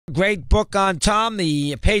great book on Tom,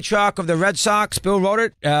 the patriarch of the Red Sox. Bill wrote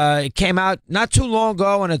it. It came out not too long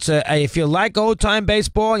ago, and it's if you like old-time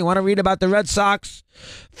baseball, you want to read about the Red Sox,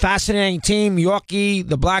 fascinating team, Yawkey,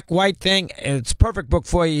 the black-white thing. It's a perfect book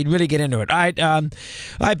for you. You'd really get into it. All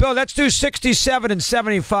right, Bill, let's do 67 and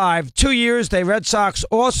 75. 2 years, the Red Sox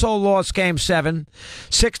also lost Game 7.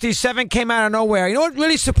 67 came out of nowhere. You know what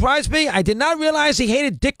really surprised me? I did not realize he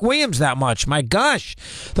hated Dick Williams that much. My gosh.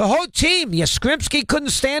 The whole team, Yastrzemski couldn't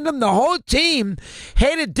stand him. The whole team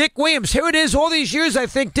hated Dick Williams. Here it is, all these years, I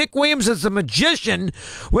think Dick Williams is a magician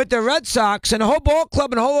with the Red Sox, and the whole ball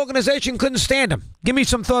club and the whole organization couldn't stand him. Give me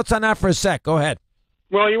some thoughts on that for a sec. Go ahead.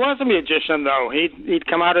 Well, he was a magician, though. He'd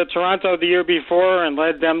come out of Toronto the year before and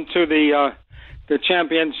led them to the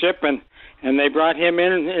championship, and they brought him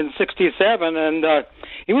in 67, and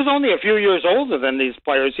he was only a few years older than these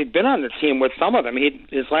players. He'd been on the team with some of them.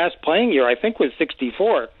 His last playing year, I think, was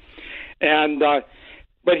 64, and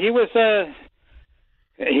but he was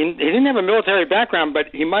he didn't have a military background, but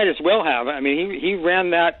he might as well have. I mean, he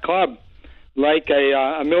ran that club like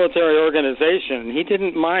a military organization. He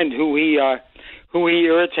didn't mind who he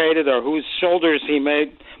irritated or whose shoulders he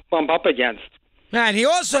made bump up against. And he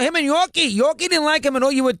also, him and Yawkey didn't like him at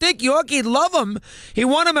all. You would think Yawkey'd love him. He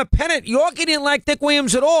won him a pennant. Yawkey didn't like Dick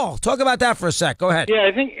Williams at all. Talk about that for a sec. Go ahead. Yeah,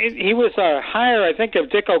 I think he was a hire, I think,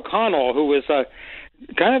 of Dick O'Connell, who was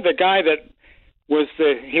kind of the guy that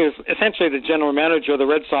he was essentially the general manager of the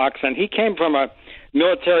Red Sox, and he came from a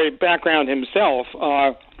military background himself,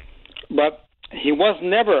 but he was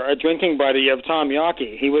never a drinking buddy of Tom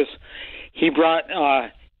Yawkey. He brought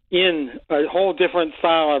in a whole different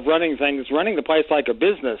style of running things, running the place like a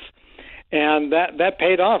business, and that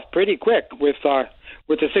paid off pretty quick with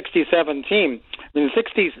the 67 team. I mean, the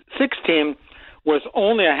 66 team was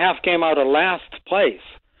only a half game out of last place.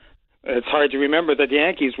 It's hard to remember that the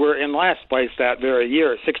Yankees were in last place that very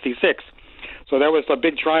year, 66. So that was a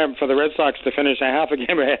big triumph for the Red Sox to finish a half a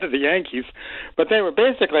game ahead of the Yankees. But they were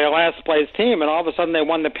basically a last place team, and all of a sudden they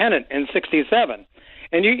won the pennant in 67.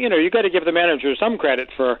 And you got to give the manager some credit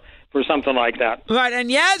for something like that. Right, and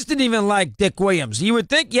Yaz didn't even like Dick Williams. You would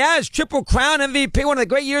think Yaz, Triple Crown MVP, one of the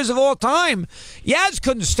great years of all time. Yaz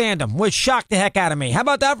couldn't stand him, which shocked the heck out of me. How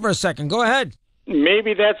about that for a second? Go ahead.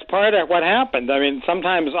 Maybe that's part of what happened. I mean,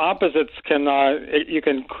 sometimes opposites you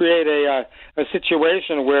can create a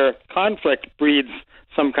situation where conflict breeds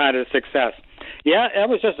some kind of success. Yeah, that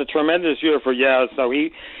was just a tremendous year for Yaz. So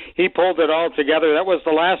he pulled it all together. That was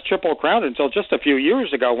the last Triple Crown until just a few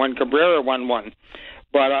years ago when Cabrera won one.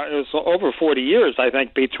 But it was over 40 years, I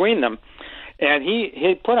think, between them. And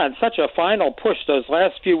he put on such a final push those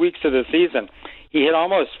last few weeks of the season. He hit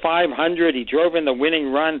almost 500. He drove in the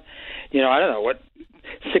winning run. I don't know,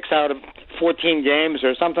 6 out of 14 games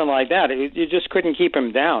or something like that. You just couldn't keep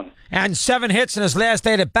him down. And 7 hits in his last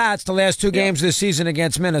 8 at bats, the last 2 games of the season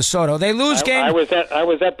against Minnesota. They lose game. I was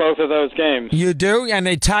at both of those games. You do, and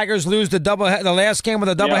the Tigers lose the last game with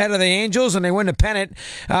a doubleheader of the Angels, and they win the pennant.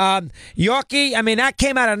 Yawkey, I mean, that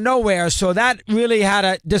came out of nowhere, so that really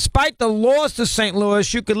despite the loss to St.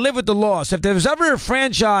 Louis, you could live with the loss. If there was ever a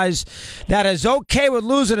franchise that is okay with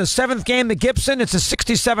losing a 7th game to Gibson, it's the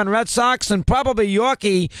 67 Red Sox, and probably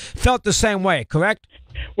Yawkey felt the same way, correct?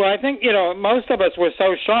 Well, I think, most of us were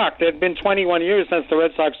so shocked. It had been 21 years since the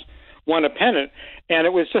Red Sox won a pennant, and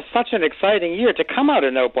it was just such an exciting year to come out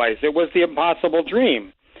of no place. It was the impossible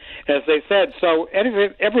dream, as they said. So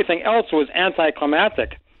everything else was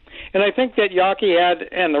anticlimactic. And I think that Yawkey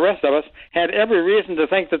and the rest of us, had every reason to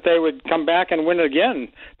think that they would come back and win again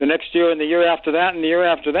the next year and the year after that and the year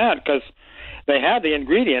after that, because they had the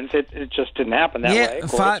ingredients. It just didn't happen that way.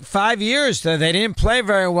 Yeah, 5 years. They didn't play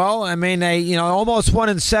very well. I mean, they almost won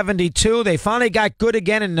in 72. They finally got good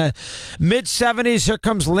again in the mid-70s. Here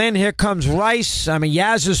comes Lynn. Here comes Rice. I mean,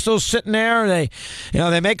 Yaz is still sitting there.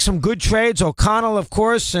 They make some good trades. O'Connell, of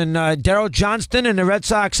course, and Darryl Johnston. And the Red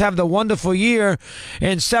Sox have the wonderful year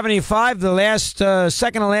in 75, the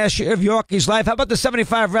second to last year of Yawkey's life. How about the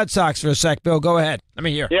 75 Red Sox for a sec, Bill? Go ahead. Let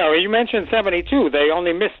me hear. Yeah, well, you mentioned 72. They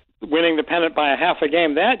only missed winning the pennant by a half a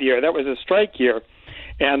game that year. That was a strike year.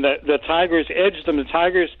 And the Tigers edged them. The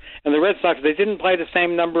Tigers and the Red Sox, they didn't play the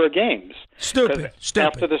same number of games. Stupid.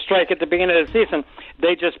 After the strike at the beginning of the season,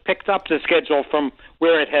 they just picked up the schedule from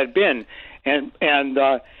where it had been. And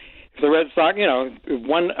if the Red Sox, if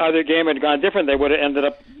one other game had gone different, they would have ended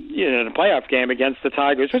up in a playoff game against the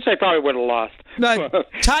Tigers, which they probably would have lost. No,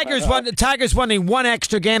 Tigers won. The Tigers won the one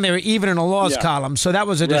extra game. They were even in a loss column, so that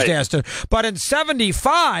was a disaster. Right. But in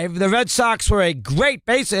 '75, the Red Sox were a great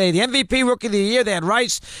the MVP Rookie of the Year. They had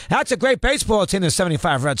Rice. That's a great baseball team. The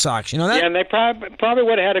 '75 Red Sox. You know that? Yeah, and they probably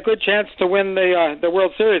would have had a good chance to win the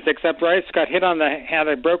World Series, except Rice got hit had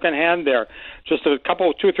a broken hand there just 2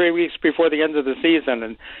 or 3 weeks before the end of the season,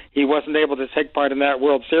 and he wasn't able to take part in that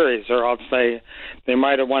World Series, or else they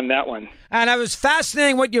might have won that one. And it was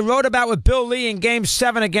fascinating what you wrote about with Bill Lee in Game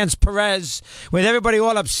 7 against Perez, with everybody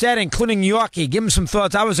all upset, including Yawkey. Give him some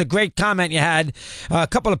thoughts. That was a great comment you had. A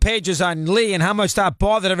couple of pages on Lee and how much that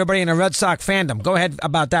bothered everybody in the Red Sox fandom. Go ahead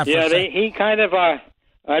about that. Yeah, he kind of, I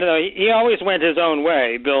don't know, he always went his own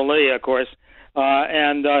way, Bill Lee, of course.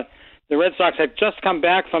 And the Red Sox had just come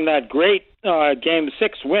back from that great Game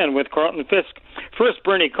 6 win with Carlton Fisk. First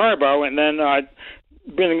Bernie Carbo, and then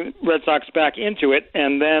bringing the Red Sox back into it,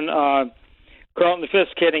 and then Carlton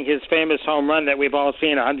Fisk hitting his famous home run that we've all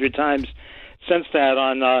seen 100 times since that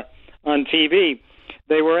on TV.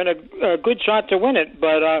 They were in a good shot to win it,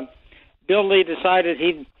 but Bill Lee decided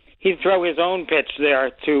he'd throw his own pitch there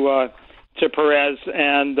to Perez,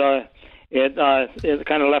 and it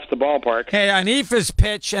kind of left the ballpark. Hey, on Ephus'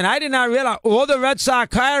 pitch, and I did not realize all the Red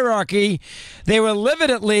Sox hierarchy, they were livid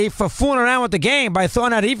at Lee for fooling around with the game by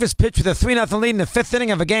throwing out Ephus' pitch with a 3-0 lead in the 5th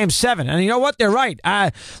inning of a Game 7. And you know what? They're right.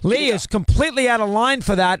 Lee is completely out of line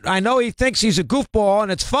for that. I know he thinks he's a goofball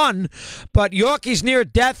and it's fun, but Yawkey's near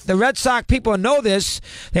death. The Red Sox people know this.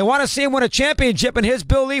 They want to see him win a championship, and here's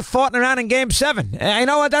Bill Lee farting around in Game 7. You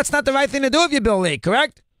know what? That's not the right thing to do with you, Bill Lee,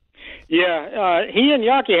 correct? Yeah, he and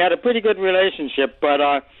Yawkey had a pretty good relationship, but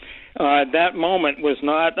that moment was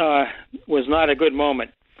not a good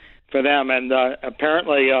moment for them. And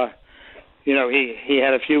apparently, he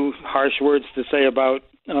had a few harsh words to say about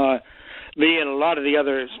Lee, and a lot of the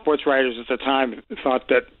other sports writers at the time thought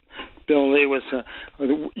that Bill Lee was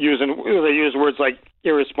they used words like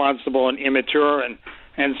irresponsible and immature and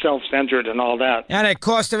self-centered and all that. And it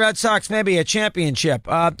cost the Red Sox maybe a championship.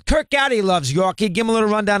 Kirk Gowdy loves Yawkey. Give him a little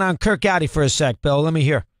rundown on Kirk Gowdy for a sec, Bill. Let me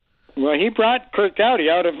hear. Well, he brought Kirk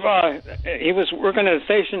Gowdy out of he was working at a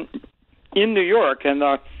station in New York, and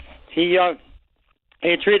he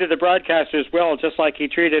treated the broadcasters well, just like he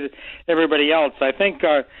treated everybody else. I think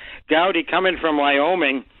Gowdy, coming from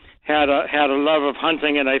Wyoming, had a love of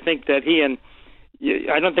hunting, and I think that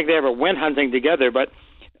I don't think they ever went hunting together, but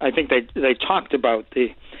I think they talked about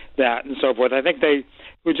that and so forth. I think they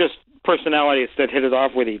were just personalities that hit it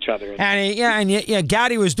off with each other. And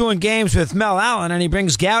Gowdy was doing games with Mel Allen, and he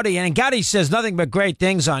brings Gowdy, and Gowdy says nothing but great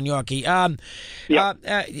things on Yawkey.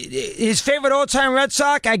 His favorite all-time Red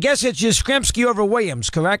Sox, I guess it's Yastrzemski over Williams,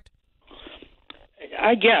 correct?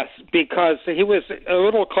 I guess, because he was a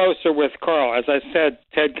little closer with Carl. As I said,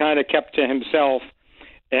 Ted kind of kept to himself.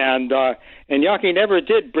 And Yawkey never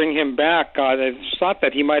did bring him back. They thought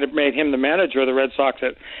that he might have made him the manager of the Red Sox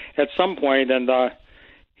at some point, and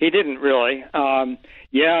he didn't really.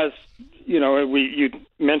 You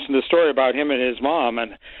mentioned the story about him and his mom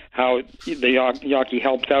and how Yawkey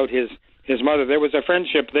helped out his mother. There was a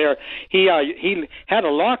friendship there. He had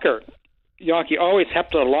a locker. Yawkey always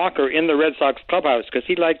kept a locker in the Red Sox clubhouse because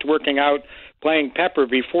he liked working out, playing pepper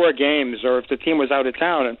before games, or if the team was out of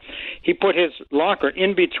town, and he put his locker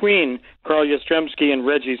in between Carl Yastrzemski and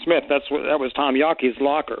Reggie Smith. That was Tom Yawkey's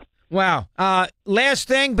locker. Wow. Last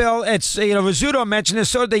thing, Bill, it's, Rizzuto mentioned this,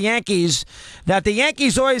 so did the Yankees, that the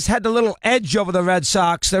Yankees always had the little edge over the Red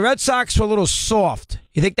Sox. The Red Sox were a little soft.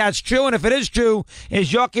 You think that's true? And if it is true,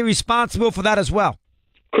 is Yawkey responsible for that as well?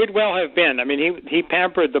 Could well have been. I mean, he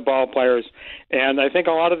pampered the ball players, and I think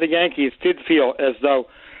a lot of the Yankees did feel as though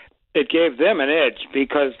it gave them an edge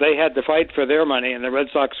because they had to fight for their money, and the Red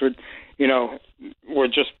Sox were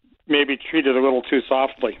just maybe treated a little too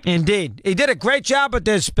softly. Indeed. He did a great job with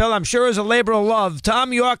this, Bill. I'm sure it was a labor of love.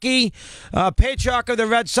 Tom Yawkey, patriarch of the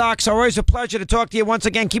Red Sox, always a pleasure to talk to you once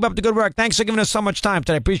again. Keep up the good work. Thanks for giving us so much time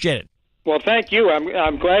today. Appreciate it. Well, thank you.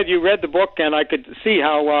 I'm glad you read the book, and I could see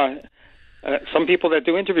how some people that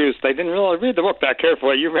do interviews, they didn't really read the book that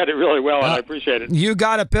carefully. You read it really well, and I appreciate it. You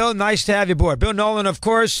got it, Bill. Nice to have you aboard. Bill Nowlin, of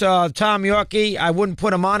course, Tom Yawkey. I wouldn't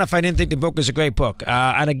put him on if I didn't think the book was a great book.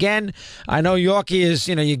 And again, I know Yawkey is,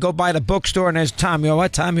 you go by the bookstore and there's Tom Yawkey.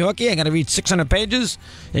 What, Tom Yawkey? I got to read 600 pages?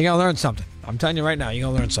 You're going to learn something. I'm telling you right now, you're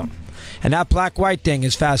going to learn something. And that black-white thing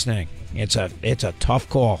is fascinating. It's a tough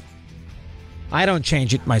call. I don't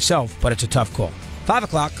change it myself, but it's a tough call. 5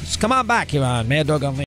 o'clock. Come on back here on Mad Dog Unleashed.